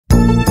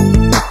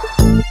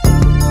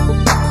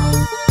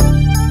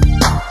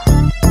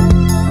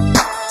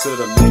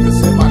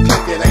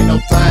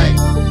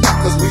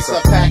we's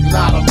a pack,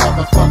 not a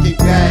motherfucking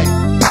gang.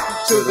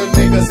 To the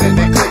niggas in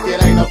the clique,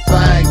 it ain't a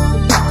thing.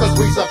 Cause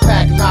we's a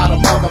pack, not a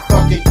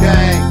motherfucking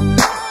gang.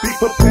 Be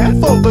prepared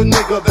for the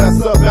nigga that's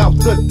about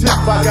to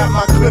dip. I got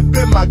my clip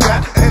in my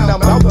gat and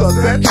I'm out of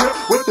that trip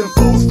with them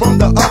fools from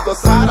the other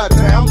side of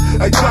town.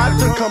 They tried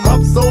to come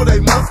up so they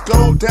must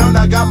go down.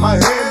 I got my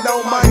hand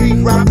on my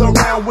heat wrapped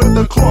around with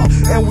the cloth,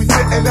 and we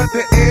sitting at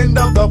the end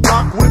of the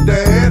block with the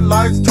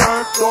headlights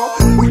turned off.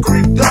 We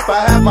creeped up, I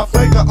had my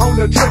finger on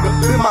the trigger.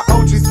 Then my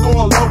OG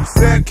score low,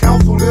 said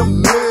counsel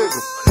them niggas.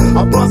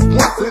 I bust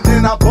once and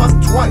then I bust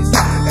twice,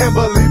 and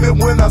believe it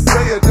when I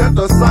say it that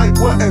the sight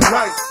wasn't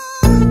nice.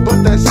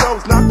 But that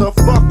shows not to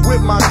fuck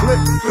with my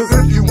clique, cause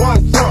if you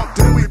want fuck,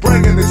 then we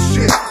bringin' this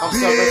shit. I'm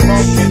serving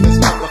funk in this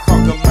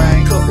motherfucker, man.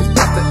 Cause these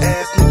busted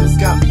ass niggas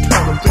got me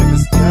caught up in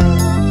this game.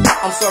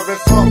 I'm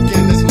serving funk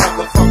in this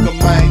motherfucker,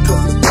 man.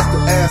 Cause these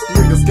busted ass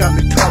niggas got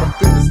me caught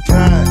up in this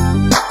game.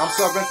 I'm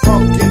serving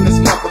funk in this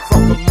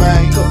motherfucker,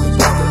 man. Cause these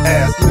busted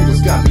ass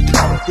niggas got me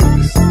caught up in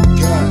this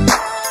game.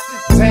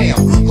 Damn,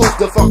 who's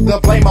the fuck to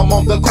blame? I'm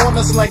on the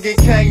corner slanging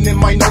cane in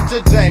my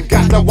Notre Dame.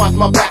 Got to watch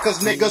my back cause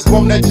niggas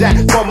wanna jack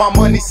for my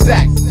money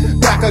sack.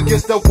 Back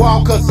against the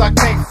wall cause I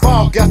can't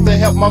fall. Got to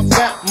help my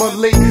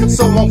family,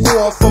 so I'm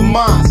going for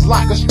mines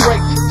like a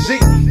straight G.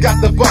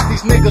 Got to buck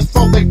these niggas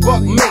so they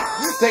buck me.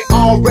 They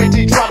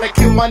already try to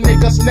kill my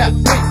nigga Snap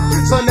feet.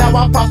 So now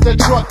I pop the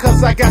truck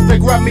cause I got to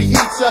grab me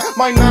heater.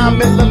 My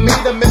 9mm,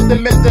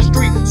 Mr.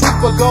 Street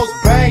Super goes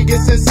bang,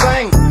 it's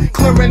insane.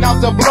 Clearing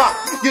out the block.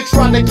 You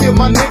trying to kill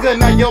my nigga,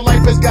 now your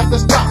life has got to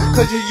stop.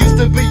 Cause you used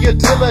to be a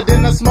dealer,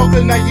 then a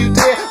smoker, now you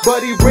dead.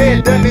 But he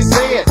read, done he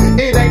said,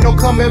 it ain't no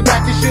coming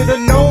back. You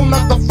should've known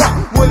not to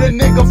fuck with a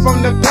nigga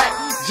from the back.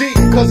 G,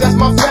 cause that's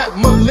my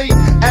family.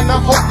 And I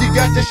hope you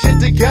got your shit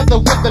together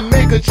with the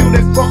nigga you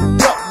that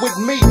fucked up with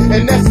me.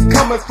 And that's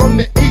coming from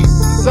the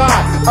east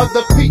side of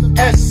the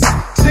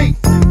PST.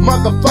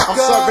 Motherfucker, I'm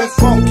serving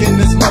funk in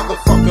this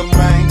motherfucker,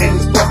 man. And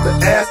these busted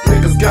ass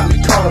niggas got me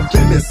caught up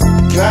in this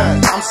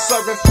game. I'm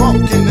serving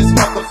funk in this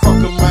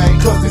motherfucker, man.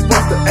 Cause these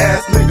busted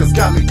ass niggas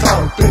got me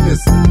caught up in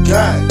this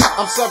game.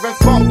 I'm serving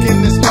funk in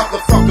this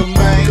motherfucker,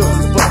 man. Cause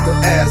these busted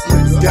ass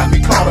niggas got me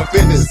caught up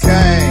in this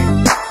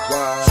game.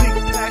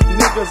 G-Pac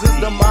niggas is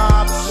the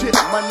mob shit.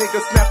 My nigga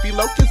Snappy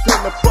Locust in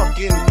the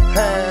fucking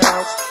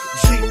house.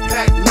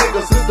 G-Pac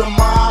niggas is the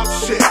mob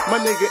shit. My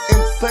nigga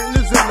Insane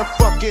is in the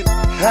fucking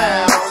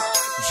house.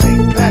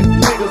 G-Pac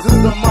niggas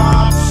is the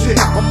mob shit.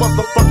 My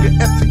motherfucking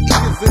FTE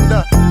is in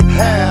the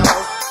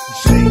house.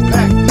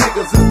 G-Pac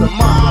niggas is the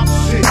mob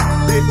shit.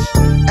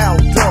 Bitch, Al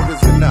Dog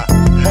is in the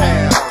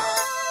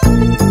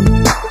house.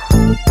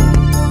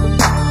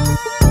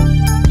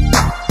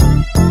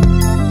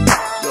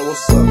 Yo,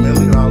 what's up, man?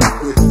 Look at all the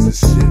bitches and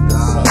shit,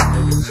 dog.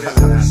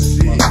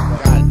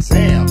 God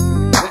damn.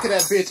 Look at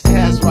that bitch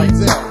ass right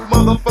there.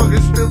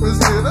 Motherfucking strippers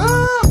shit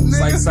up, nigga. It's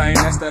like saying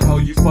that's that hoe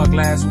you fucked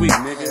last week,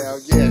 nigga. Hell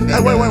yeah.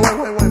 Hey, wait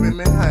a minute,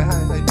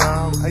 man. Hey,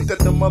 dog. Ain't that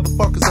the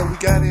motherfuckers that we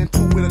got into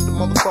it at the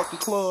motherfucking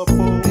club,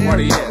 fool? Where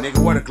they at, nigga?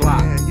 Where the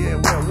Glock? Yeah,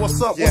 well,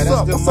 what's up? Yeah, What's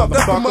up? that's What's them up?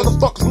 That's the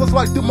motherfuckers. Looks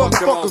like the Fuck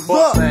them motherfuckers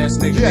bust up. ass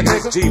nigga. Yeah,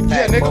 Niggas nigga.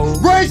 G-Pac, Yeah, fool.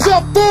 nigga. Raise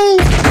up,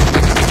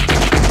 fool!